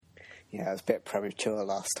Yeah, it was a bit premature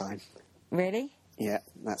last time. Really? Yeah,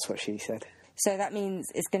 that's what she said. So that means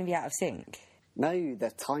it's going to be out of sync? No,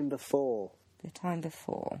 the time before. The time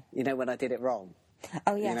before? You know when I did it wrong?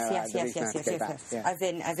 Oh, yes, yes. Yeah.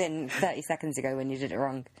 As in 30 seconds ago when you did it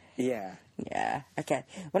wrong. Yeah. Yeah, okay.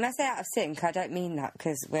 When I say out of sync, I don't mean that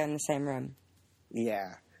because we're in the same room.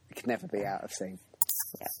 Yeah, we could never be out of sync.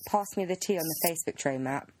 Yeah. Pass me the tea on the Facebook tray,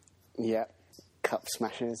 Matt. Yeah. Cup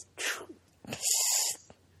smashers.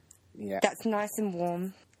 Yeah. That's nice and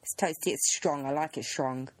warm. It's toasty. It's strong. I like it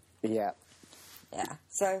strong. Yeah. Yeah.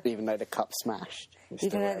 So even though the cup's smashed.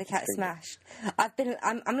 Even though the cat's smashed.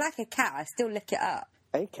 I'm like a cat. I still lick it up.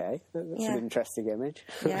 Okay, that's an interesting image.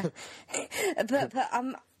 Yeah. but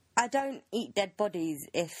I don't eat dead bodies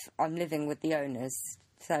if I'm living with the owners.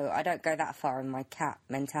 So I don't go that far in my cat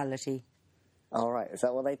mentality. All right, is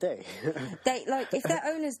that what they do? They if their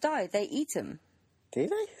owners die, they eat them. Do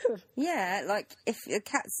they? Yeah, like if a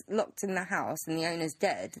cat's locked in the house and the owner's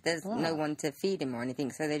dead, there's no one to feed him or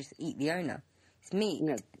anything, so they just eat the owner. It's meat.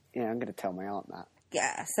 Yeah, I'm going to tell my aunt that.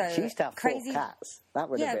 Yeah, so she used to have 4 cats. That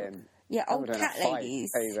would have been old cat ladies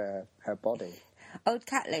over her body. Old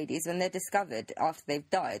cat ladies, when they're discovered after they've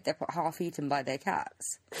died, they're half eaten by their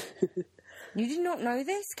cats. You did not know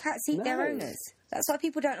this? Cats eat their owners. That's why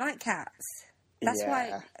people don't like cats. That's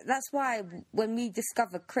why when we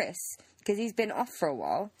discover Chris, because he's been off for a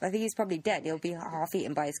while, I think he's probably dead. He'll be half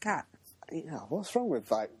eaten by his cat. Yeah, what's wrong with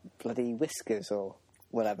like bloody whiskers or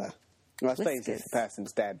whatever? Well, I suppose if the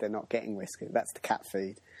person's dead, they're not getting whiskers. That's the cat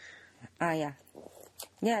food. Oh, yeah.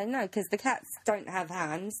 Yeah, no, because the cats don't have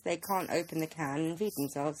hands. They can't open the can and feed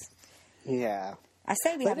themselves. Yeah. I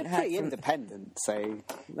say we haven't heard they're pretty independent, so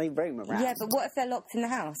they roam around. Yeah, but what if they're locked in the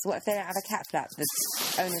house? What if they don't have a cat flap?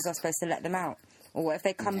 The owners are supposed to let them out. Or what if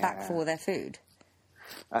they come back for their food?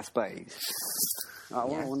 I suppose. I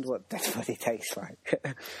wonder what dead body tastes like.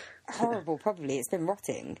 Horrible, probably. It's been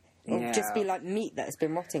rotting. Or just be like meat that's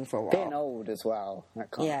been rotting for a while. Being old as well.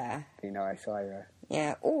 That can't be nice either.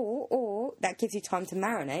 Yeah, or that gives you time to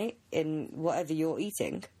marinate in whatever you're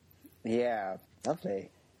eating. Yeah,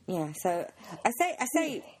 lovely. Yeah, so I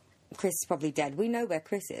say Chris is probably dead. We know where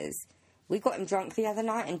Chris is. We got him drunk the other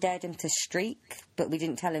night and dared him to streak, but we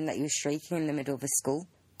didn't tell him that he was streaking in the middle of a school.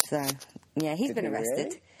 So, yeah, he's been arrested.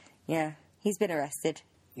 Really? Yeah, he's been arrested.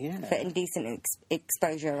 Yeah. For indecent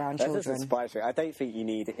exposure around children. That doesn't surprise me. I don't think you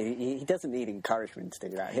need... He doesn't need encouragement to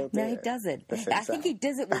do that. He'll do he doesn't. I think he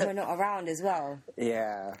does it when we're not around as well.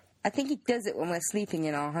 Yeah. I think he does it when we're sleeping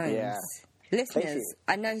in our homes. Yeah. Listeners,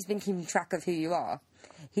 I know he's been keeping track of who you are.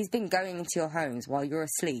 He's been going into your homes while you're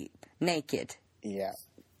asleep, naked. Yeah.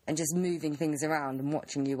 And just moving things around and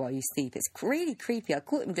watching you while you sleep. It's really creepy. I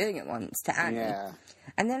caught him doing it once to Annie. Yeah.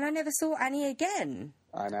 And then I never saw Annie again.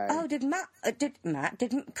 I know. Oh,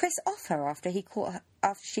 didn't Chris off her after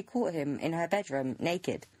she caught him in her bedroom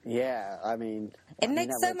naked? Yeah, I mean... It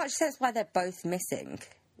makes so much sense why they're both missing.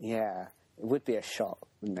 Yeah, it would be a shock,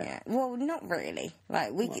 wouldn't it? Yeah, well, not really.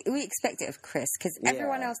 Like, we expect it of Chris, because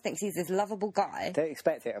everyone else thinks he's this lovable guy. Don't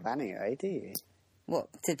expect it of Annie, though, do you? What,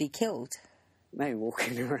 to be killed? No,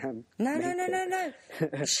 walking around No.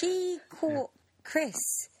 She caught Chris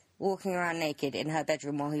walking around naked in her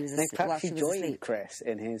bedroom while he was asleep. Perhaps she joined Chris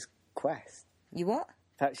in his quest. You what?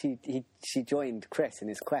 Perhaps she joined Chris in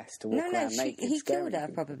his quest to walk around naked. He killed her,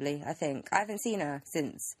 probably, I think. I haven't seen her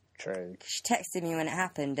since. True. She texted me when it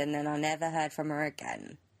happened, and then I never heard from her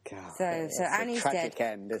again. God, so a Annie's tragic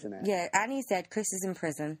dead. end, isn't it? Yeah, Annie's dead. Chris is in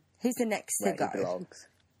prison. Who's the next to go? He belongs.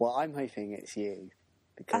 Well, I'm hoping it's you.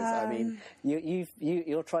 Because, I mean,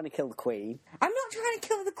 you're trying to kill the Queen. I'm not trying to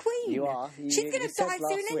kill the Queen. You are. She's going to die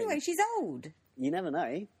soon anyway. She's old. You never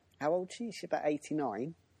know. How old is she? She's about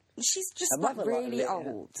 89. She's just really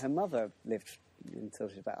old. Her mother lived until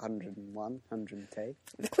she was about 101, 102.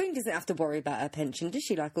 The Queen doesn't have to worry about her pension, does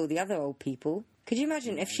she, like all the other old people? Could you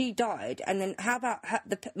imagine if she died, and then how about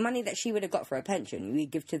the money that she would have got for her pension, we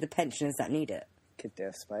give to the pensioners that need it? Could do,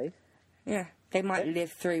 I suppose. Yeah, they might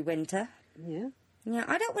live through winter. Yeah. Yeah,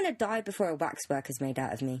 I don't want to die before a waxwork is made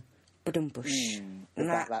out of me. Ba-dum-bush.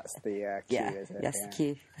 That's the cue, is it? That's the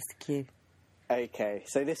cue. That's the cue. Okay,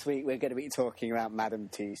 so this week we're going to be talking about Madame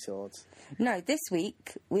Tussaud. No, this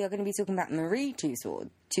week we are going to be talking about Marie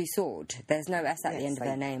Tussaud. Tussaud. There's no S at the end of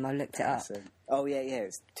her name. I looked it up. Oh, yeah,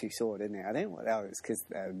 it's Tussaud, isn't it? I don't know what else. It's because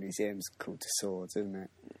the museum's called Tussauds, isn't it?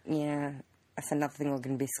 Yeah, that's another thing we're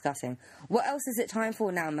going to be discussing. What else is it time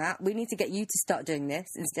for now, Matt? We need to get you to start doing this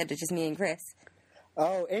instead of just me and Chris.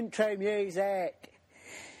 Oh, intro music!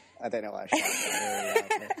 I don't know what I should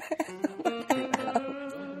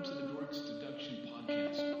Welcome to the Dorks Deduction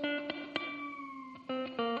Podcast,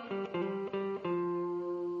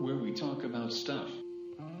 where we talk about stuff.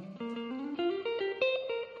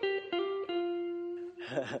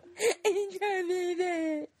 Intro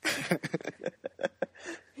music.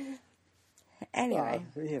 Anyway.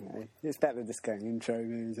 Well, you know, it's better than just going intro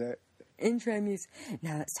music. Intro music.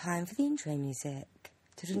 Now it's time for the intro music.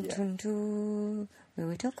 Dun-dun-dun-dun. Where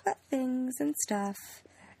we talk about things and stuff.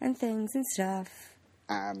 And things and stuff.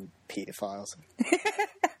 Paedophiles.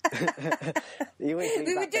 We were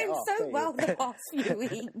doing so well the past few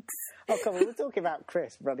weeks. Oh, come on, we're talking about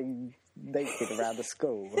Chris running naked around the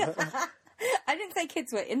school. I didn't say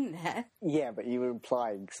kids were in there. Yeah, but you were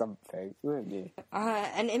implying something, weren't you?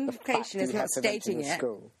 An implication is not stating it.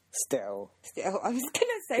 School. Still, I was going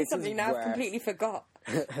to say something now. I've completely forgot.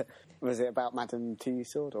 Was it about Madame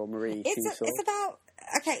Tussaud or Marie Tussaud? It's about...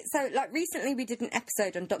 Okay, so, like, recently we did an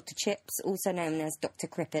episode on Dr. Chips, also known as Dr.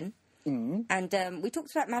 Crippen. Mm. And we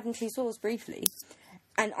talked about Madame Tussaud briefly.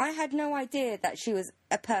 And I had no idea that she was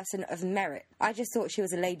a person of merit. I just thought she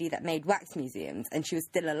was a lady that made wax museums, and she was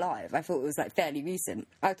still alive. I thought it was, like, fairly recent.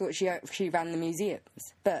 I thought she ran the museums.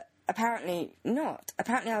 But apparently not.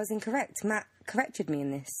 Apparently I was incorrect. Matt corrected me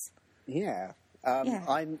in this. Yeah.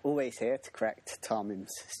 I'm always here to correct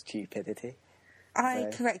Tarmin's stupidity. I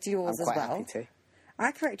correct yours as well. I'm quite happy to.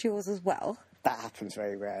 I correct yours as well. That happens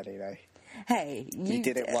very rarely, though. Hey, you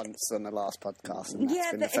did it once on the last podcast, and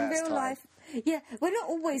that's been the first in real time. life, we're not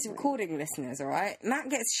always recording listeners, all right? Matt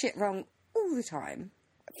gets shit wrong all the time.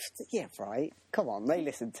 Yeah, right. Come on, they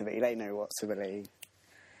listen to me. They know what to believe.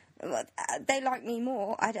 Well, they like me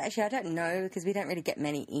more. I don't know, because we don't really get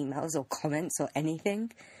many emails or comments or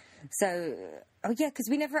anything. So, because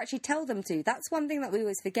we never actually tell them to. That's one thing that we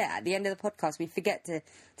always forget. At the end of the podcast, we forget to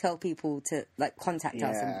tell people to, like, contact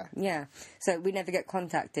us. And, so we never get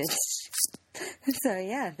contacted. So,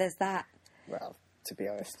 there's that. Well, to be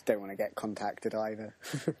honest, don't want to get contacted either.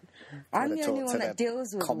 I'm the only one that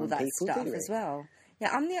deals with all that stuff as well.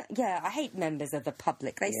 Yeah, I hate members of the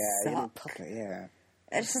public. They suck. Yeah, public, yeah.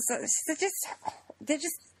 It's just, they're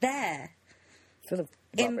just there. Sort of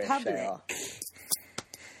in public.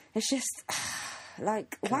 It's just,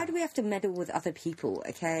 like, why do we have to meddle with other people,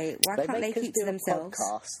 okay? Why can't they keep to themselves?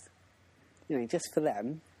 Podcast, you know, just for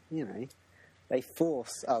them, you know. They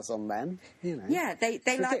force us on them, you know. Yeah, they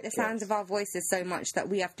like the sounds of our voices so much that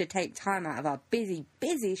we have to take time out of our busy,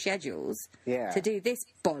 busy schedules to do this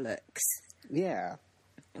bollocks. Yeah.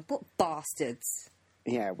 What bastards.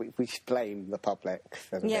 Yeah, we should blame the public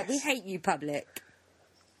for this. Yeah, we hate you, public.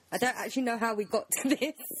 I don't actually know how we got to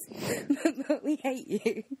this, but we hate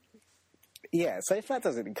you. Yeah, so if that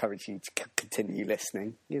doesn't encourage you to continue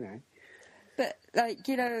listening, you know. But, like,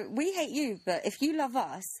 you know, we hate you, but if you love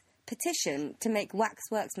us, petition to make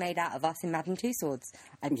waxworks made out of us in Madame Tussauds.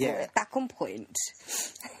 I brought it back on point.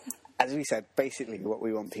 As we said, basically what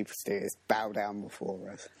we want people to do is bow down before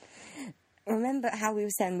us. Remember how we were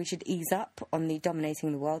saying we should ease up on the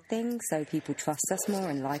dominating the world thing, so people trust us more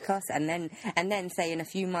and like us, and then say in a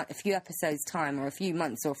few episodes time, or a few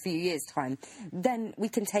months, or a few years time, then we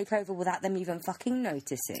can take over without them even fucking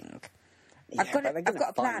noticing. Yeah, I've got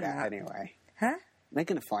a plan now. Anyway, huh? They're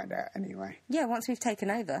going to find out anyway. Yeah, once we've taken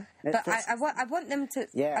over. But I want them to.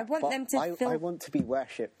 Yeah, I want them to. I want to be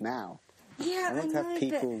worshipped now. Yeah, I want to have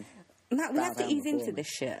people. But, Matt, we have to ease into this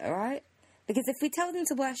shit, all right? Because if we tell them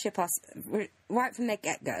to worship us right from the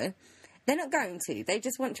get-go, they're not going to. They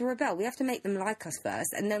just want to rebel. We have to make them like us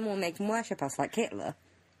first, and then we'll make them worship us like Hitler.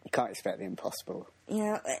 You can't expect the impossible.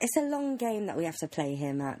 Yeah, it's a long game that we have to play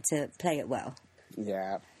here, Matt, to play it well.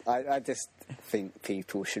 Yeah, I just think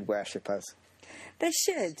people should worship us. They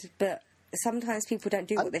should, but sometimes people don't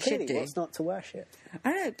do what they should do. What's not to worship?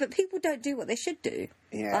 I know, but people don't do what they should do.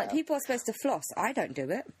 Yeah. Like, people are supposed to floss. I don't do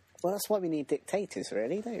it. Well, that's why we need dictators,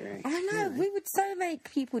 really, don't we? I know. We would so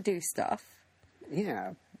make people do stuff.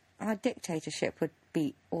 Yeah. Our dictatorship would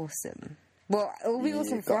be awesome. Well, it would be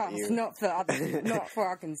awesome for us, not for others, not for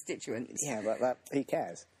our constituents. Yeah, but who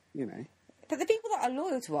cares, you know? But the people that are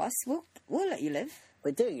loyal to us, we'll let you live.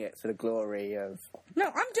 We're doing it for the glory of... No,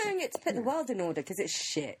 I'm doing it to put the world in order, because it's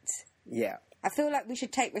shit. Yeah. I feel like we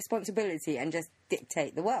should take responsibility and just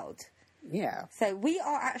dictate the world. Yeah. So we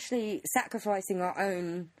are actually sacrificing our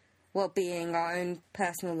own well-being, our own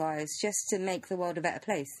personal lives, just to make the world a better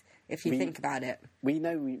place, if you think about it. We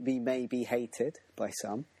know we may be hated by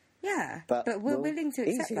some. Yeah, but we're willing to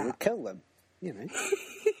accept that. We'll kill them, you know.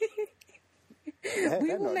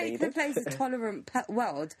 We will make the place a tolerant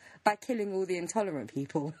world by killing all the intolerant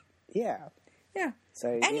people. Yeah. Yeah. So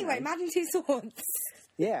anyway, Madame Tussauds.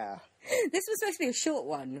 Yeah. This was supposed to be a short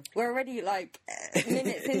one. We're already, like,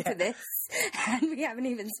 minutes into this, and we haven't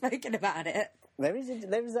even spoken about it. There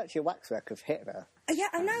is actually a waxwork of Hitler. Yeah,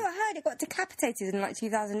 I know, I heard it got decapitated in, like,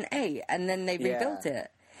 2008, and then they rebuilt it.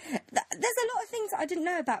 There's a lot of things I didn't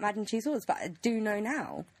know about Madame Tussauds, but I do know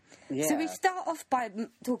now. Yeah. So we start off by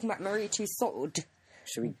talking about Marie Tussaud.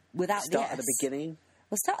 Should we without start the at the S. beginning?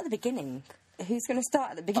 We'll start at the beginning. Who's going to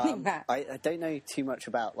start at the beginning, Matt? I don't know too much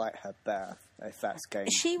about like her birth. If that's going,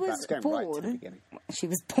 She was that's going born. right to the beginning. She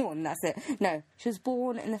was born. That's it. No, she was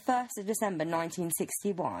born in the 1st of December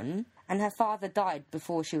 1961, and her father died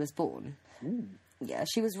before she was born. Yeah,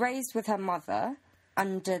 she was raised with her mother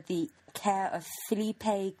under the care of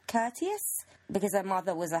Philippe Curtius, because her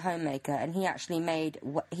mother was a homemaker, and he actually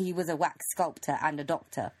he was a wax sculptor and a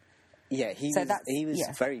doctor. Yeah, he was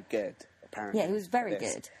very good. Apparently, yeah, he was very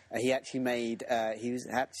good. He actually made.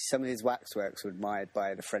 Some of his waxworks were admired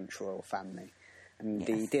by the French royal family, and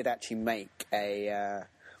he did actually make a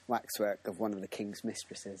waxwork of one of the king's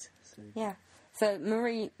mistresses. So. Yeah. So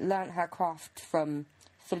Marie learnt her craft from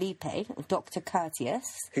Philippe, Dr. Curtius.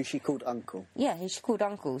 Who she called Uncle. Yeah, who she called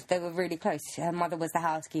Uncle. They were really close. Her mother was the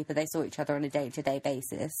housekeeper. They saw each other on a day-to-day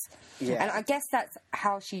basis. Yeah. And I guess that's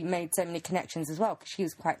how she made so many connections as well, because she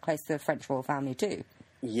was quite close to the French royal family too.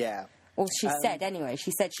 Yeah. Or she said, anyway,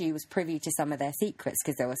 she said she was privy to some of their secrets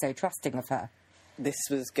because they were so trusting of her. This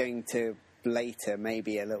was going to later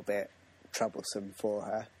maybe a little bit troublesome for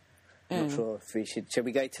her. I'm not sure if we should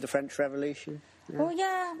we go to the French Revolution?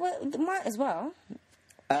 Yeah. Well, might as well.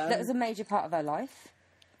 That was a major part of her life.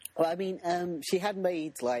 Well, I mean, she had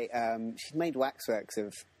made she'd made waxworks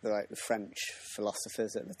of the French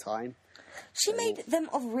philosophers at the time. She made them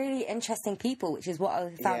of really interesting people, which is what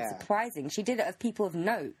I found surprising. She did it of people of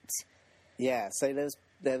note. Yeah, so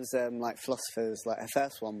there was philosophers. Like her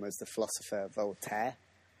first one was the philosopher Voltaire.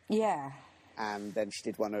 Yeah. And then she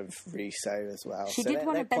did one of Rousseau as well. She did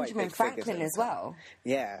one of Benjamin Franklin as well.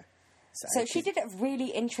 Yeah. So she did it of really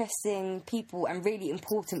interesting people and really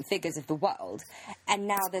important figures of the world, and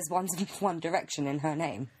now there's one direction in her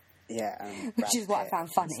name. Yeah. Which is what I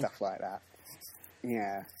found funny. Stuff like that.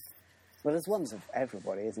 Yeah. Well, there's ones of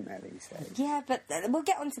everybody, isn't there, these days? Yeah, but we'll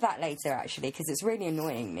get onto that later, actually, because it's really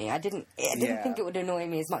annoying me. I didn't think it would annoy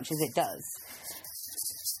me as much as it does.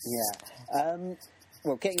 Yeah.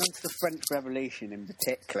 Well, getting onto the French Revolution in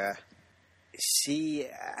particular, she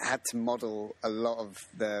had to model a lot of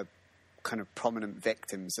the kind of prominent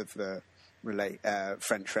victims of the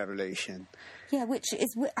French Revolution. Yeah, which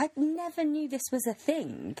is... I never knew this was a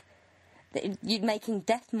thing. That you're making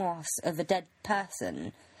death masks of a dead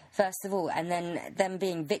person, first of all, and then them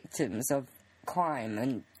being victims of crime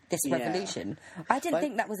and this revolution. I didn't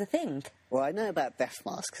think that was a thing. Well, I know about death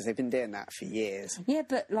masks because they've been doing that for years. Yeah,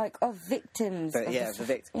 but of victims. But the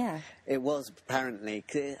victims. Yeah. It was apparently.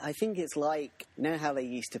 I think it's like, you know how they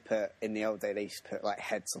used to put, in the old day, they used to put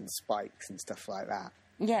heads on spikes and stuff like that.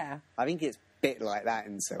 Yeah. I think it's a bit like that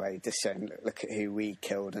in some way, just showing, look at who we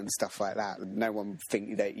killed and stuff like that. No one would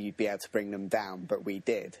think that you'd be able to bring them down, but we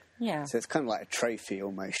did. Yeah. So it's kind of like a trophy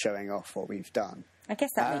almost showing off what we've done. I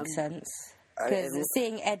guess that makes sense. Because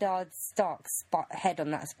seeing Eddard Stark's head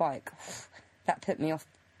on that spike, that put me off,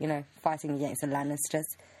 fighting against the Lannisters.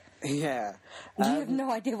 Yeah. You have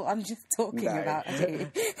no idea what I'm just talking about, do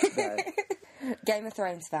you? No. Game of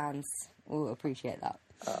Thrones fans will appreciate that.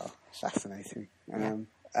 Oh, fascinating.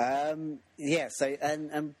 So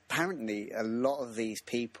and apparently a lot of these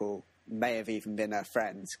people may have even been her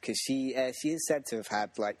friends, because she is said to have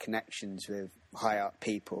had connections with high up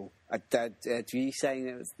people. Do you saying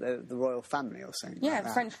it was the royal family or something? Yeah, like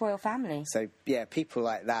that? French royal family. So yeah, people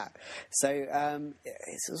like that. So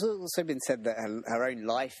it's also been said that her own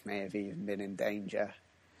life may have even been in danger.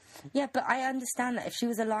 Yeah, but I understand that if she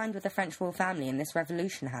was aligned with the French royal family and this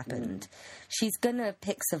revolution happened, she's gonna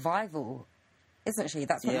pick survival, isn't she?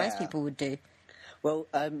 That's what most people would do. Well,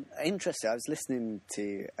 interesting. I was listening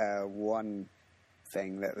to one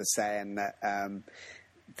thing that was saying that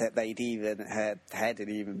that her head had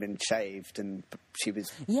even been shaved, and she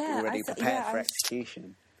was already prepared for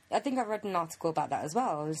execution. I think I read an article about that as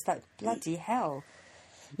well. I was like, bloody hell!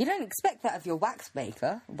 You don't expect that of your waxwork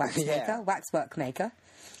maker.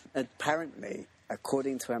 Apparently,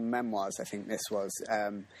 according to her memoirs, I think this was,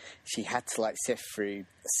 she had to sift through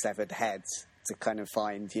severed heads to kind of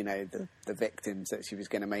find, the victims that she was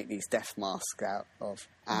going to make these death masks out of.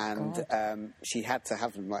 And she had to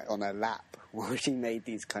have them on her lap while she made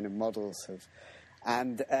these kind of models of.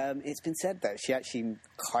 And it's been said that she actually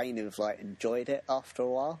kind of enjoyed it after a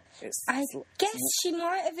while. I guess she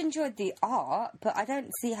might have enjoyed the art, but I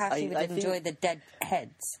don't see how she would enjoy the dead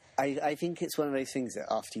heads. I think it's one of those things that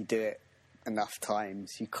after you do it enough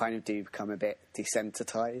times, you kind of do become a bit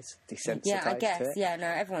desensitized yeah, I guess. to it. Yeah, no,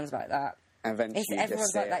 everyone's like that. eventually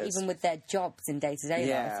everyone's like that, even with their jobs in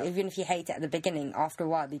day-to-day life. Even if you hate it at the beginning, after a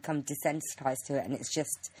while you become desensitized to it, and it's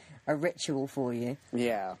just a ritual for you.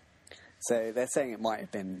 Yeah. So they're saying it might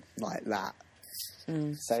have been like that.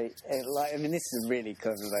 So, this is a really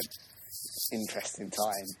kind of an interesting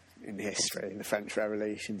time in history, the French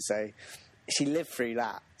Revolution. So she lived through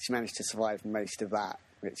that. She managed to survive most of that,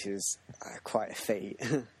 which is quite a feat.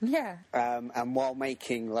 Yeah. And while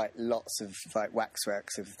making lots of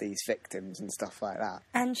waxworks of these victims and stuff like that.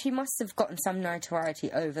 And she must have gotten some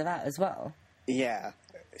notoriety over that as well. Yeah.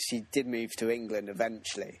 She did move to England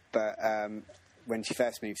eventually, but when she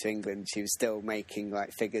first moved to England, she was still making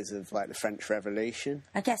figures of the French Revolution.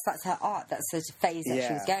 I guess that's her art. That's the phase that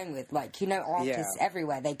she was going with. Artists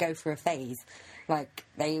everywhere, they go through a phase.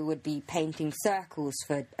 They would be painting circles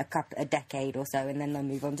for a decade or so, and then they'll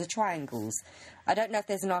move on to triangles. I don't know if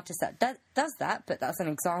there's an artist that does that, but that's an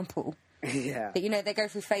example. Yeah. But, they go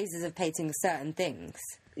through phases of painting certain things.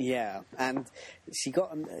 Yeah, and she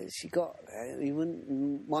got.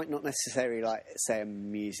 You might not necessarily say a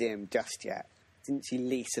museum just yet. Didn't she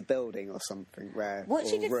lease a building or something? What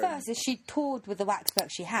she did first is she toured with the waxwork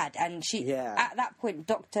she had, and at that point,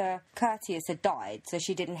 Dr. Curtius had died, so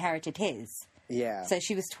she'd inherited his. Yeah. So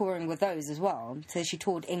she was touring with those as well. So she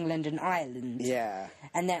toured England and Ireland. Yeah.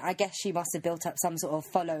 And then I guess she must have built up some sort of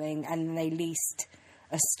following, and they leased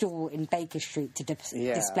a store in Baker Street to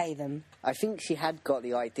display them. I think she had got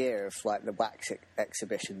the idea of the wax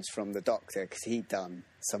exhibitions from the Doctor, because he'd done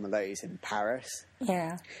some of those in Paris.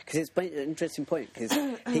 Yeah. Because it's an interesting point, because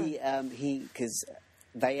because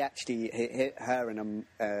they actually, her and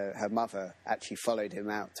her mother actually followed him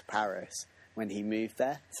out to Paris when he moved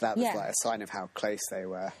there. So that was a sign of how close they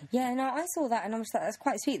were. Yeah, no, I saw that and I was like, that's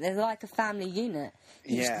quite sweet. They're like a family unit.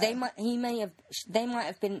 They might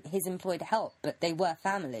have been his employed help, but they were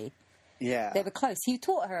family. Yeah. They were close. He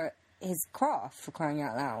taught her his craft, for crying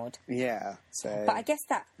out loud. Yeah. So But I guess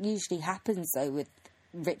that usually happens though with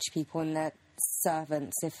rich people and their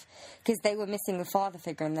servants, because they were missing the father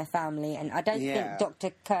figure in their family, and I don't think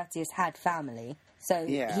Dr. Curtius had family. So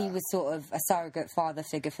he was sort of a surrogate father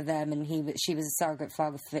figure for them, and she was a surrogate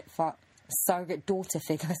surrogate daughter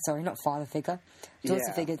figure. Sorry, not father figure,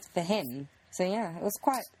 daughter figure for him. So it was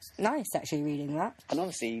quite nice actually reading that. And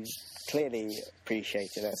obviously, he clearly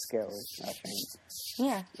appreciated her skills, I think.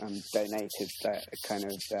 Yeah. And donated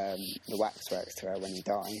the waxworks to her when he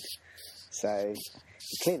died. So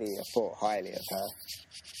he clearly thought highly of her.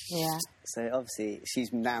 Yeah. So obviously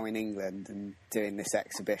she's now in England and doing this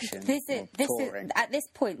exhibition. At this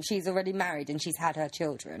point she's already married and she's had her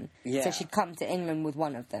children. Yeah. So she'd come to England with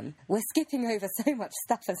one of them. We're skipping over so much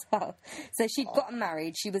stuff as well. So she'd gotten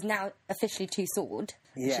married. She was now officially Tussaud.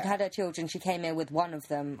 Yeah. She'd had her children. She came here with one of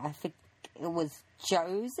them. I think it was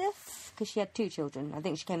Joseph, because she had two children. I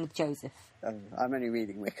think she came with Joseph. I'm only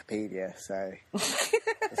reading Wikipedia, so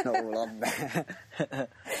it's not all on there.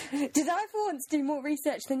 Did I for once do more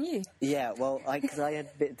research than you? Yeah, well, because I had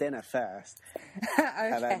a bit of dinner first.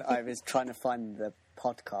 Okay. And then I was trying to find the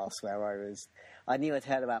podcast where I knew I'd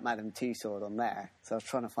heard about Madame Tussaud on there, so I was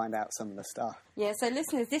trying to find out some of the stuff. Yeah, so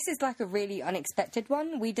listeners, this is a really unexpected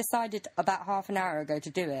one. We decided about half an hour ago to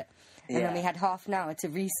do it, and then we had half an hour to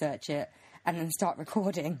research it and then start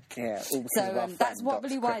recording. Yeah, so that's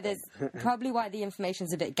probably why the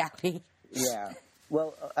information's a bit gappy. Yeah.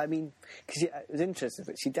 Well, I mean, because it was interesting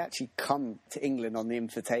that she'd actually come to England on the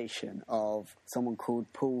invitation of someone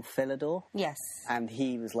called Paul Philidor. Yes. And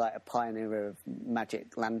he was a pioneer of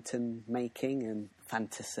magic lantern making and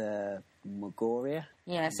phantasmagoria.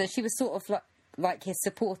 Yeah, so she was sort of like his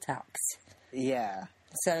support act. Yeah.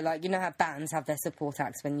 So, how bands have their support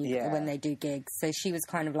acts when they do gigs. So she was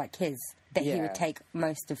kind of like his, that he would take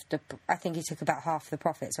most of I think he took about half the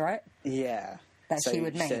profits, right? Yeah. That she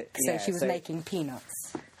would make. So she was making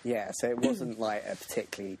peanuts. Yeah, so it wasn't a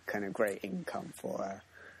particularly kind of great income for her.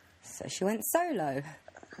 So she went solo.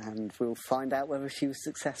 And we'll find out whether she was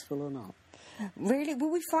successful or not. Really?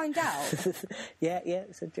 Will we find out? Yeah,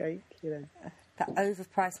 it's a joke, That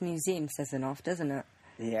overpriced museum says enough, doesn't it?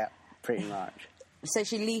 Yeah, pretty much. So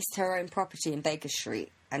she leased her own property in Baker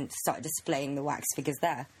Street and started displaying the wax figures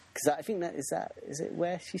there. Because I think is it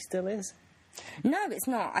where she still is? No, it's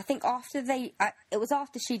not. I think it was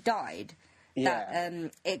after she died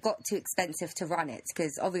that it got too expensive to run it,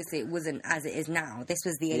 because obviously it wasn't as it is now. This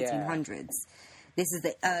was the 1800s. This is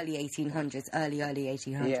the early 1800s, early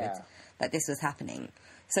 1800s that this was happening.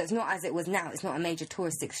 So it's not as it was now. It's not a major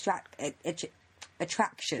tourist attraction. Is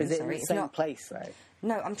it in the same place, though?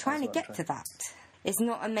 No, I'm trying to get to that. It's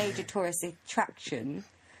not a major tourist attraction.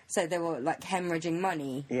 So they were hemorrhaging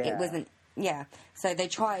money. Yeah. It wasn't. Yeah. So they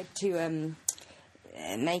tried to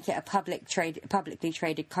make it a publicly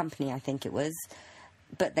traded company, I think it was.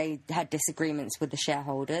 But they had disagreements with the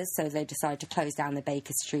shareholders, so they decided to close down the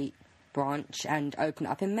Baker Street branch and open it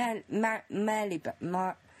up in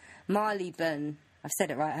Marylebone. I've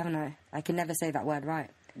said it right, haven't I? I can never say that word right.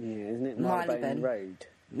 Yeah, isn't it Marylebone Road?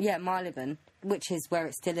 Yeah, Marylebone, which is where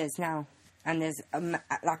it still is now. And there's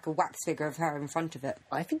like a wax figure of her in front of it.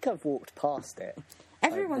 I think I've walked past it.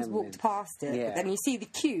 Everyone's walked past it, but then you see the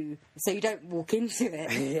queue, so you don't walk into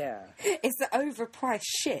it. Yeah. It's the overpriced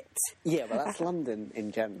shit. Yeah, but that's London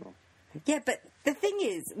in general. Yeah, but the thing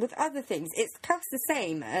is, with other things, it's cost the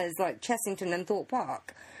same as, like, Chessington and Thorpe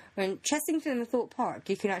Park. When Chessington and Thorpe Park,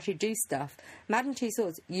 you can actually do stuff. Madame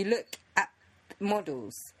Tussauds, you look at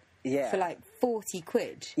models for, like, 40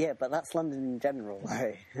 quid. Yeah, but that's London in general.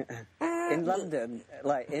 Like, in London,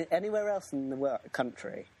 like, anywhere else in the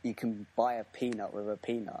country, you can buy a peanut with a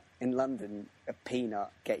peanut. In London, a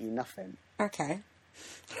peanut get you nothing. Okay.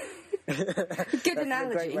 Good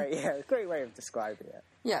analogy. A great way of describing it.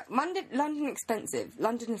 Yeah, London expensive.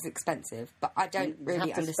 London is expensive, but I don't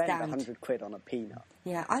really understand. Spend 100 quid on a peanut.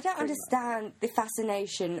 Yeah, I don't understand the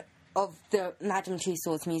fascination of the Madame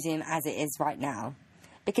Tussauds Museum as it is right now.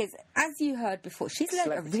 Because, as you heard before, she's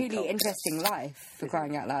led a really interesting life, for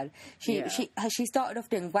crying out loud. She started off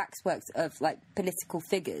doing waxworks of, like, political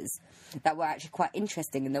figures that were actually quite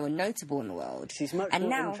interesting and they were notable in the world. She's much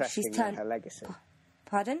more interesting than her legacy.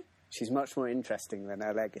 Pardon? She's much more interesting than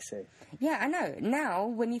her legacy. Yeah, I know. Now,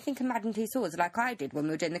 when you think of Madame Tussauds, like I did when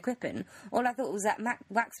we were doing the Crippen, all I thought was that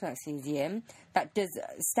Waxworks Museum that does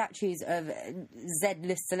statues of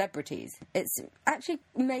Z-list celebrities. It's actually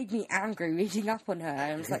made me angry reading up on her.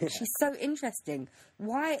 I was like, she's so interesting.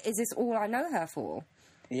 Why is this all I know her for?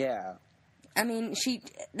 Yeah. I mean,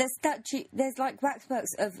 there's like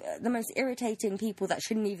waxworks of the most irritating people that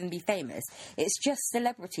shouldn't even be famous. It's just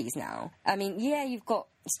celebrities now. I mean, yeah, you've got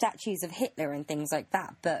statues of Hitler and things like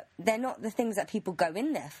that, but they're not the things that people go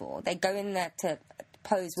in there for. They go in there to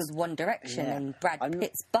pose with One Direction and Brad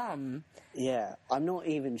Pitt's bum. Yeah, I'm not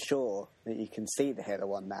even sure that you can see the Hitler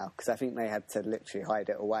one now, because I think they had to literally hide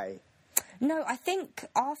it away. No, I think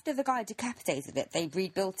after the guy decapitated it, they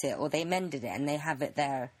rebuilt it, or they mended it, and they have it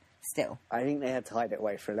there still. I think they had to hide it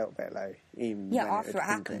away for a little bit, though. Even after it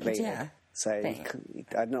happened, completed. Yeah. So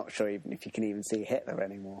I'm not sure even if you can even see Hitler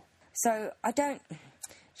anymore. So I don't...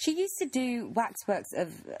 She used to do waxworks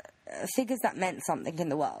of figures that meant something in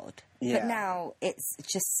the world. Yeah. But now it's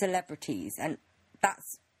just celebrities, and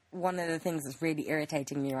that's one of the things that's really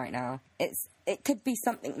irritating me right now. It could be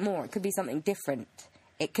something more. It could be something different.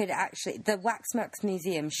 It could actually... The Waxworks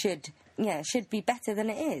Museum should be better than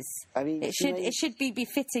it is. I mean, it should be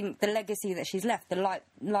befitting the legacy that she's left, the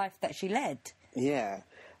life that she led. Yeah.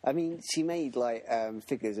 I mean, she made, like,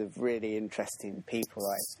 figures of really interesting people,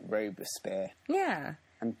 like Robespierre. Yeah.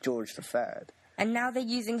 And George III. And now they're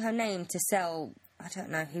using her name to sell... I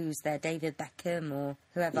don't know who's there, David Beckham or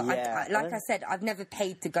whoever. Yeah, I said, I've never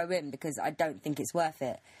paid to go in because I don't think it's worth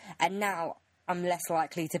it. And now I'm less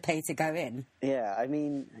likely to pay to go in. Yeah, I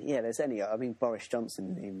mean, Boris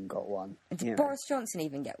Johnson even got one. Did Boris Johnson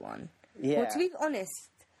even get one? Yeah. Well, to be honest,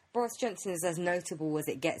 Boris Johnson is as notable as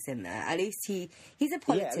it gets in there. At least he's a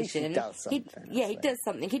politician. Yeah, at least he does something. He does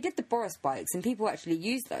something. He did the Boris bikes, and people actually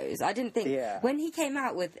use those. I didn't think... Yeah. When he came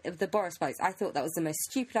out with the Boris bikes, I thought that was the most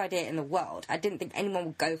stupid idea in the world. I didn't think anyone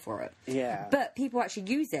would go for it. Yeah. But people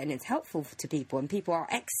actually use it, and it's helpful to people, and people are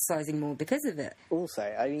exercising more because of it. Also,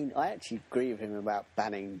 I mean, I actually agree with him about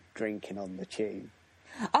banning drinking on the tube.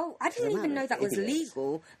 Oh, I didn't even know that was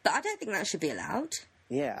legal, but I don't think that should be allowed.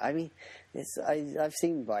 Yeah, I mean, I've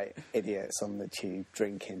seen, like, idiots on the tube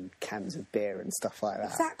drinking cans of beer and stuff like that.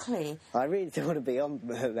 Exactly. I really don't want to be on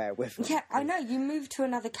there with them. Yeah, I know. You move to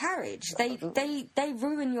another carriage. They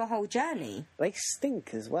ruin your whole journey. They stink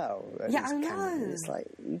as well. Yeah, I know. It's like,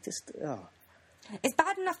 you just... Oh. It's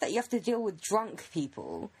bad enough that you have to deal with drunk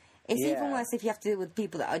people. It's even worse if you have to deal with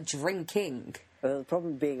people that are drinking. Well, the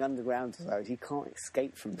problem being underground as well is you can't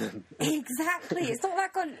escape from them. Exactly. It's not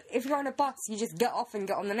like if you're on a bus, you just get off and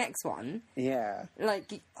get on the next one. Yeah.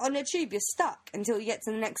 Like, on a tube, you're stuck until you get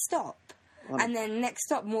to the next stop. And then next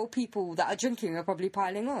stop, more people that are drinking are probably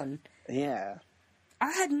piling on. Yeah.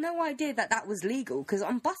 I had no idea that was legal, because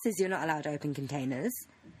on buses you're not allowed to open containers.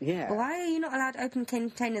 Yeah. Why are you not allowed to open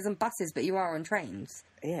containers on buses, but you are on trains?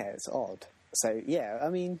 Yeah, it's odd. So, yeah, I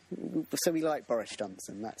mean, so we like Boris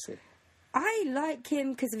Johnson, that's it. I like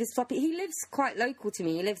him because of his floppy... He lives quite local to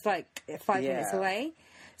me. He lives, like, 5 minutes away.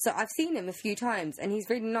 So I've seen him a few times, and he's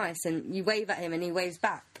really nice, and you wave at him, and he waves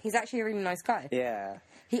back. He's actually a really nice guy. Yeah.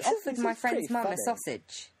 He offered my friend's mum a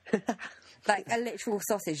sausage. Like a literal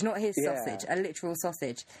sausage, not his Yeah. sausage, a literal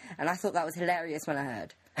sausage. And I thought that was hilarious when I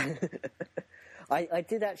heard. I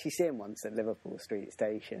did actually see him once at Liverpool Street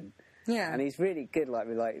Station. Yeah. And he's really good, like,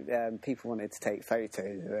 with people wanted to take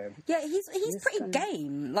photos of him. Yeah, he's pretty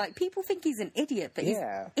game. Like, people think he's an idiot, but he's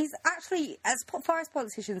actually, as far as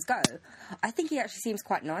politicians go, I think he actually seems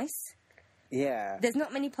quite nice. Yeah. There's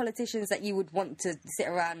not many politicians that you would want to sit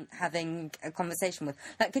around having a conversation with.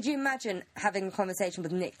 Like, could you imagine having a conversation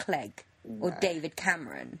with Nick Clegg or David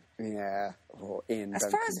Cameron? Yeah, or Ian As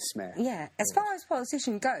Duncan far as Smith. Yeah, as far as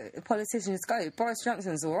politicians go, Boris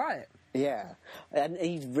Johnson's all right. Yeah, and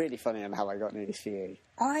he's really funny on How I Got News for You.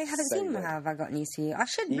 I haven't So seen good. How Have I Got News for You. I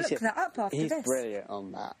should look that up after he's this. He's brilliant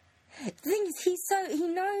on that. The thing is,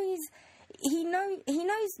 he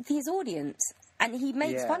knows his audience, and he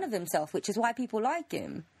makes fun of himself, which is why people like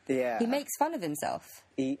him. Yeah, he makes fun of himself.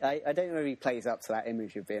 I don't know if he plays up to that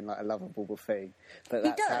image of being like a lovable buffoon, but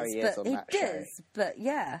that's how he is on that show.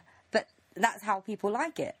 But that's how people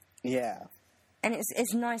like it. Yeah, and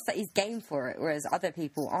it's nice that he's game for it, whereas other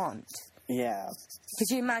people aren't. Yeah. Could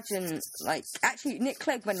you imagine, like, actually, Nick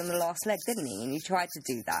Clegg went on the last leg, didn't he? And he tried to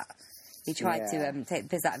do that. He tried to take the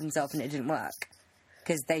piss out of himself, and it didn't work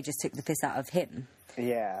because they just took the piss out of him.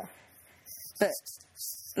 Yeah. But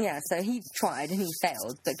yeah, so he tried and he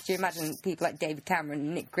failed. But could you imagine people like David Cameron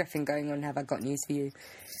and Nick Griffin going on Have I Got News for You?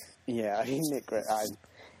 Yeah, I mean, Nick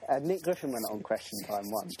Griffin went on Question Time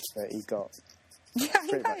once, but he got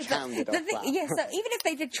pretty much hounded off that. Yeah, so even if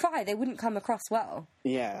they did try, they wouldn't come across well.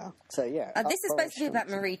 Yeah, so yeah. This is supposed to be about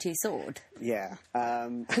Marie Tussaud. Yeah.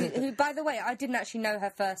 Who, by the way, I didn't actually know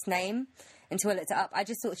her first name until I looked it up. I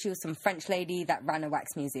just thought she was some French lady that ran a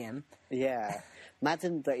wax museum. Yeah.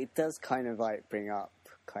 Imagine that it does kind of like bring up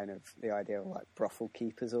kind of the idea of like brothel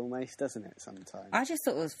keepers almost, doesn't it, sometimes? I just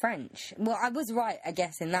thought it was French. Well, I was right, I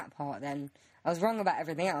guess, in that part then. I was wrong about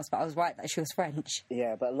everything else, but I was right that she was French.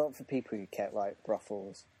 Yeah, but a lot of the people who kept like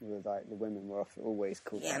brothels, like the women were always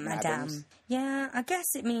called like, madame. madams. Yeah, I guess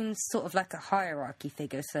it means sort of like a hierarchy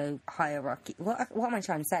figure. So hierarchy. What am I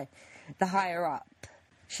trying to say? The higher up.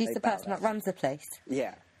 She's the person that runs the place.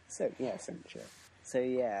 Yeah. So yeah, essentially. So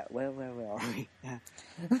yeah, where are we? Yeah.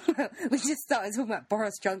 We just started talking about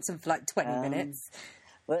Boris Johnson for like 20 minutes.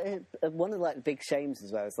 Well, one of like the big shames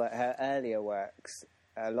as well is like her earlier works.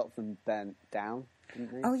 A lot of them burnt down,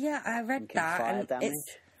 didn't they? Oh yeah, I read that. Fire damage.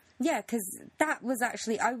 Yeah, because that was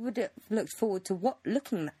actually, I would have looked forward to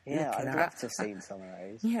looking at. Yeah, I'd love to have seen some of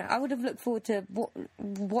those. Yeah, I would have looked forward to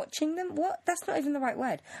watching them. What? That's not even the right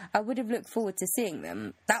word. I would have looked forward to seeing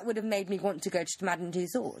them. That would have made me want to go to Madame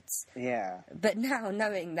Tussauds. Yeah. But now,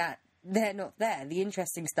 knowing that they're not there, the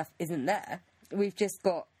interesting stuff isn't there. We've just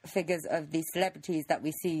got figures of these celebrities that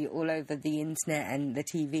we see all over the internet and the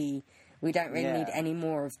TV. We don't really need any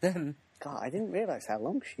more of them. God, I didn't realise how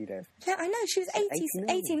long she lived. Yeah, I know. She was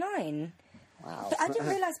 89. Wow. But I didn't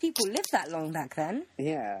realise people lived that long back then.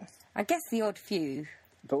 Yeah. I guess the odd few.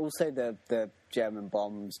 But also the German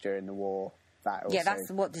bombs during the war. That also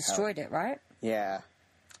that's what destroyed it, right? Yeah.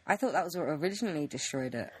 I thought that was what originally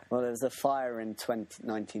destroyed it. Well, there was a fire in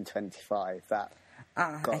 1925 that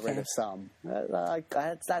got rid of some.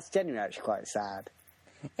 That's genuinely actually quite sad.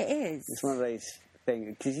 It is. It's one of those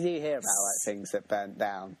things, because you do hear about like things that burnt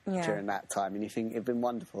down during that time, and you think it'd been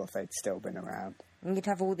wonderful if they'd still been around. And you'd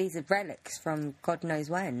have all these relics from God knows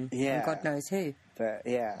when, and God knows who. But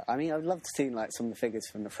yeah, I mean, I'd love to see like some of the figures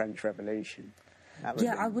from the French Revolution.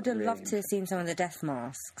 Yeah, I would have loved to have seen some of the death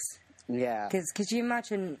masks. Yeah, because could you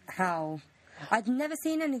imagine how? I'd never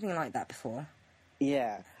seen anything like that before.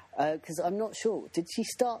 Yeah. Because I'm not sure. Did she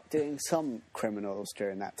start doing some criminals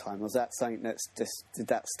during that time? Was that something did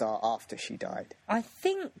that start after she died? I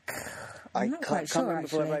think I'm not quite sure. I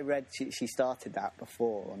can't remember whether I read she started that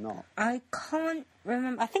before or not. I can't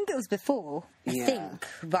remember. I think it was before. I think,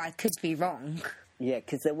 but I could be wrong. Yeah,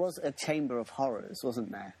 because there was a Chamber of Horrors,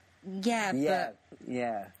 wasn't there?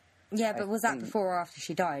 Yeah, but was that before or after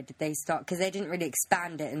she died? Did they start? Because they didn't really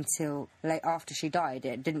expand it until after she died.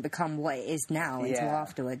 It didn't become what it is now until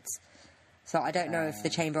afterwards. So I don't know if the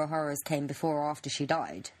Chamber of Horrors came before or after she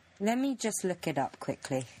died. Let me just look it up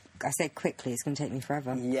quickly. I said quickly, it's going to take me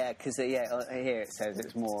forever. Yeah, because here it says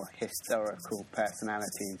it's more historical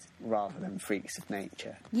personalities rather than freaks of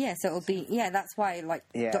nature. Yeah, so it'll be... Yeah, that's why,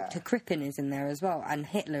 Dr. Crippen is in there as well, and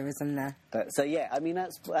Hitler is in there. But, so, yeah, I mean,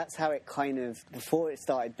 that's how it kind of... Before it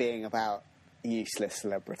started being about useless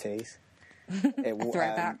celebrities...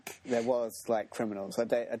 Throwback. There was, criminals. I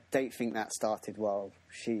don't think that started while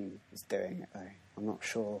she was doing it, though. I'm not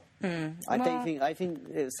sure. I think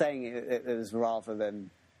it was saying it was rather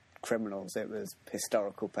than... criminals, it was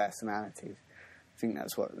historical personalities. I think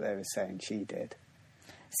that's what they were saying she did.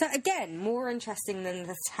 So again, more interesting than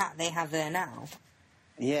the hat they have there now.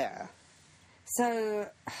 Yeah. So,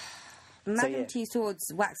 Madame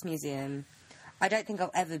Tussauds Wax Museum, I don't think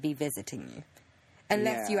I'll ever be visiting you.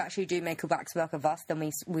 Unless you actually do make a waxwork of us, then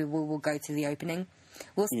we will go to the opening.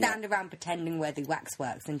 We'll stand around pretending we're the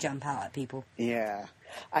waxworks and jump out at people. Yeah.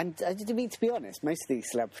 And I mean, to be honest, most of these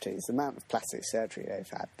celebrities, the amount of plastic surgery they've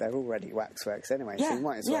had, they're already waxworks anyway, so you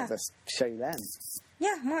might as well just show them.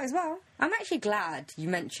 Yeah, might as well. I'm actually glad you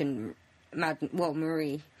mentioned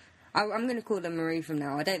Marie. I'm going to call her Marie from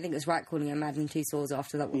now. I don't think it's right calling her Madame Tussauds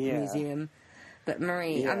after that museum. But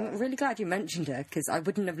Marie, I'm really glad you mentioned her, because I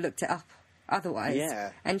wouldn't have looked it up otherwise.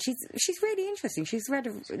 Yeah. And she's really interesting. She's led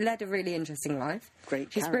a really interesting life.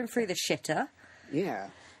 She's been through the shitter. Yeah.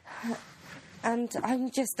 And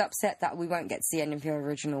I'm just upset that we won't get to see any of your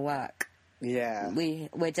original work. Yeah.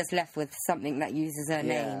 We're just left with something that uses her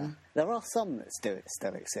name. There are some that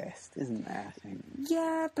still exist, isn't there, I think?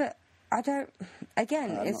 Yeah, but I don't...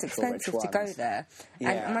 Again, it's expensive to go there. Yeah.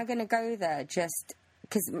 And am I going to go there just...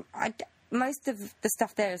 Because most of the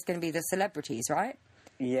stuff there is going to be the celebrities, right?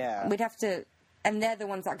 Yeah. We'd have to... And they're the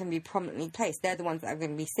ones that are going to be prominently placed. They're the ones that are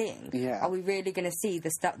going to be seeing. Yeah. Are we really going to see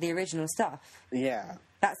the original stuff? Yeah.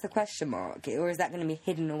 That's the question mark. Or is that going to be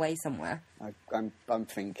hidden away somewhere? I'm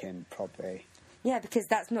thinking probably. Yeah, because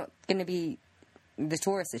that's not going to be the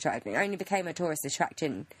tourist attraction. It only became a tourist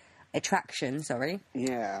attraction,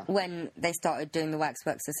 Yeah. when they started doing the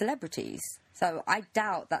waxworks of celebrities. So I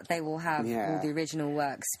doubt that they will have all the original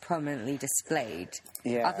works prominently displayed,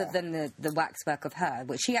 other than the waxwork of her,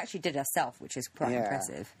 which she actually did herself, which is quite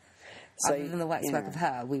impressive. So, other than the waxwork of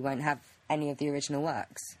her, we won't have any of the original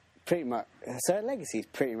works. Pretty much. So her legacy's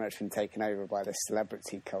pretty much been taken over by the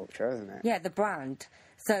celebrity culture, hasn't it? Yeah, the brand.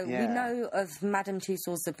 So we know of Madame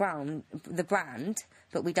Tussauds the brand,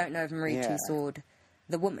 but we don't know of Marie Tussaud,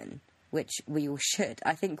 the woman, which we all should.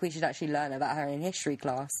 I think we should actually learn about her in history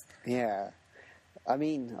class. Yeah. I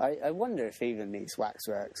mean, I wonder if even these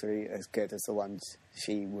waxworks are as good as the ones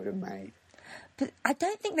she would have made. But I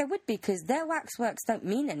don't think they would be, because their waxworks don't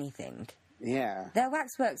mean anything. Yeah. Their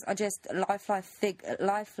waxworks are just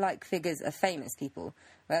lifelike figures of famous people.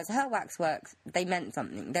 Whereas her waxworks, they meant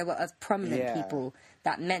something. They were of prominent people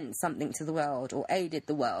that meant something to the world or aided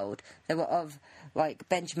the world. They were of, like,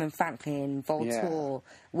 Benjamin Franklin, Voltaire,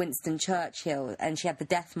 Winston Churchill, and she had the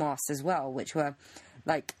death masks as well, which were,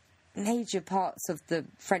 like, major parts of the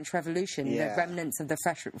French Revolution, the remnants of the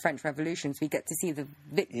French Revolutions. We get to see the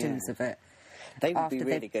victims of it. They would be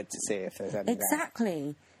really good to see if there's any.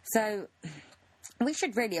 Exactly. So we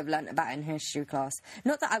should really have learnt about it in history class.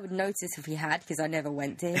 Not that I would notice if we had, because I never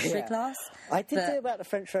went to history class. I did do about the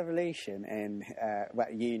French Revolution in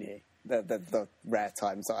uni, the rare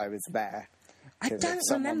times that I was there. I don't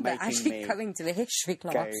remember actually going to a history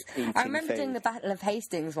class. I remember doing the Battle of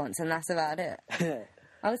Hastings once, and that's about it.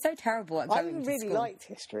 I was so terrible at going to really school. Liked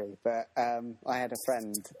history, but I had a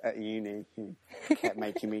friend at uni who kept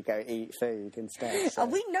making me go eat food instead. So.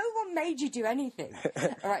 No one made you do anything.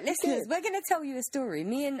 All right, listeners, we're going to tell you a story.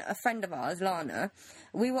 Me and a friend of ours, Lana,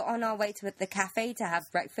 we were on our way to the cafe to have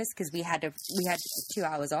breakfast because we had 2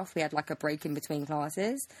 hours off. We had like a break in between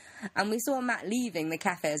classes, and we saw Matt leaving the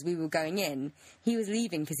cafe as we were going in. He was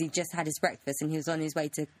leaving because he just had his breakfast and he was on his way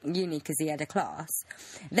to uni because he had a class.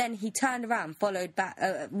 Then he turned around,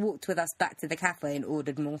 walked with us back to the cafe and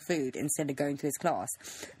ordered more food instead of going to his class.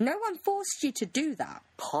 No one forced you to do that.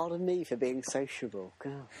 Pardon me for being sociable.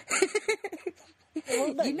 God.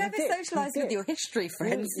 Well, no, you never socialised with your history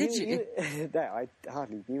friends, did you? No, I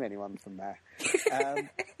hardly knew anyone from there.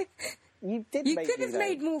 You could have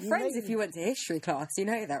made more friends if you went to history class. You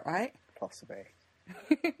know that, right? Possibly.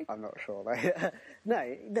 I'm not sure though. No,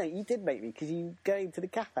 you did make me because you going to the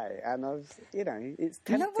cafe and I was, it's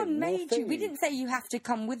tempting. No one made you. We didn't say you have to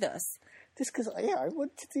come with us. Just because, I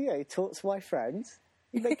wanted to, talk to my friends.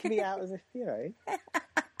 You're making me out as if,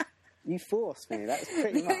 you forced me. That's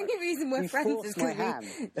pretty much. The only reason we're friends is because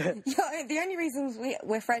the only reason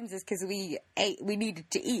we're friends is because we needed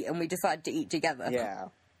to eat and we decided to eat together. Yeah.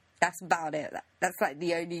 That's about it. That's like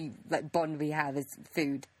the only bond we have is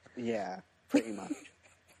food. Yeah. Pretty much.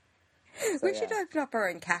 We should open up our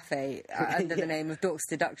own cafe under the name of Dorks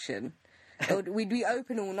Deduction. We'd be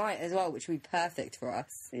open all night as well, which would be perfect for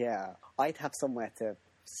us. Yeah. I'd have somewhere to,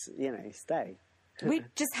 stay. We'd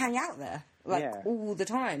just hang out there, all the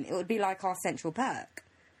time. It would be like our central perk.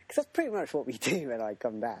 Because that's pretty much what we do when I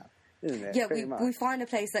come down, isn't it? Yeah, we find a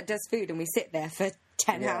place that does food and we sit there for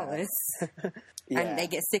 10 hours. And they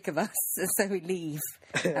get sick of us, so we leave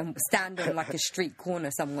and stand on a street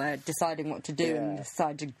corner somewhere, deciding what to do and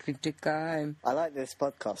decide to go home. I like this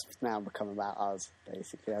podcast now become about us,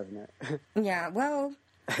 basically, hasn't it? Yeah, well,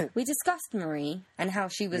 We discussed Marie and how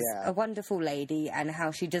she was Yeah. a wonderful lady and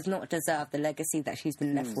how she does not deserve the legacy that she's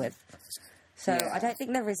been left with. So Yeah. I don't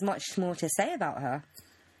think there is much more to say about her.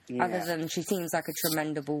 Yeah. Other than she seems like a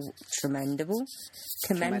commendable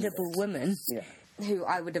woman Yeah. who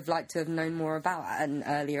I would have liked to have known more about at an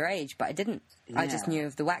earlier age, but I didn't. I just Yeah. knew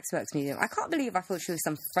of the Waxworks Museum. I can't believe I thought she was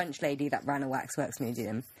some French lady that ran a Waxworks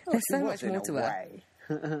Museum. There's She so was much in more a to her. way.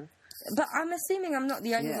 But I'm assuming I'm not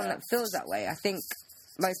the only Yeah. one that feels that way. I think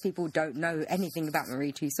most people don't know anything about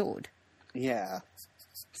Marie Tussaud. Yeah.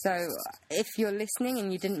 So if you're listening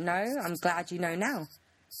and you didn't know, I'm glad you know now.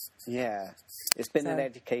 Yeah. It's been an So-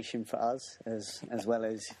 education for us as well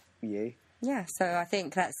as you. Yeah, so I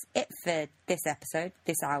think that's it for this episode,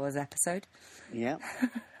 this hour's episode. Yeah.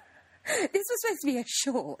 This was supposed to be a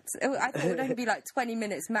short. I thought it would only be like 20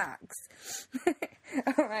 minutes max.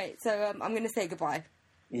 All right, so I'm going to say goodbye.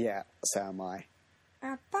 Yeah. So am I.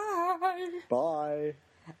 Bye. Bye.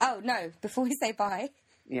 Oh, no, before we say bye,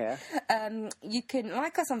 Yeah. you can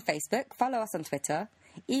like us on Facebook, follow us on Twitter,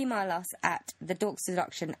 email us at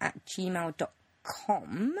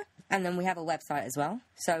thedorkseduction@gmail.com, and then we have a website as well.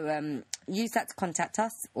 So use that to contact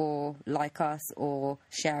us, or like us, or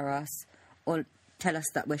share us, or tell us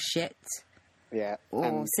that we're shit, Yeah. or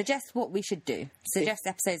And suggest what we should do. Suggest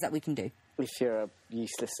episodes that we can do. if you're a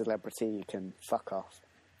useless celebrity, you can fuck off.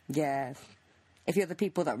 Yeah. If you're the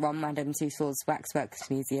people that run Madame Tussauds Waxworks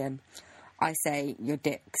Museum, I say you're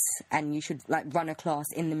dicks, and you should run a class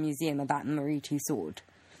in the museum about Marie Tussaud,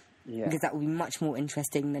 Yeah. because that will be much more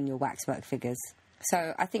interesting than your waxwork figures.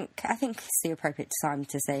 So I think it's the appropriate time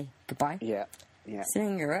to say goodbye. Yeah. Yeah.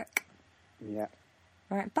 Sing your rook. Yeah.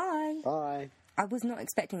 All right, bye. Bye. I was not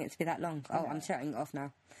expecting it to be that long. Oh, I'm shutting it off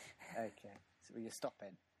now. Okay. So you're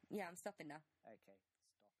stopping. Yeah, I'm stopping now. Okay.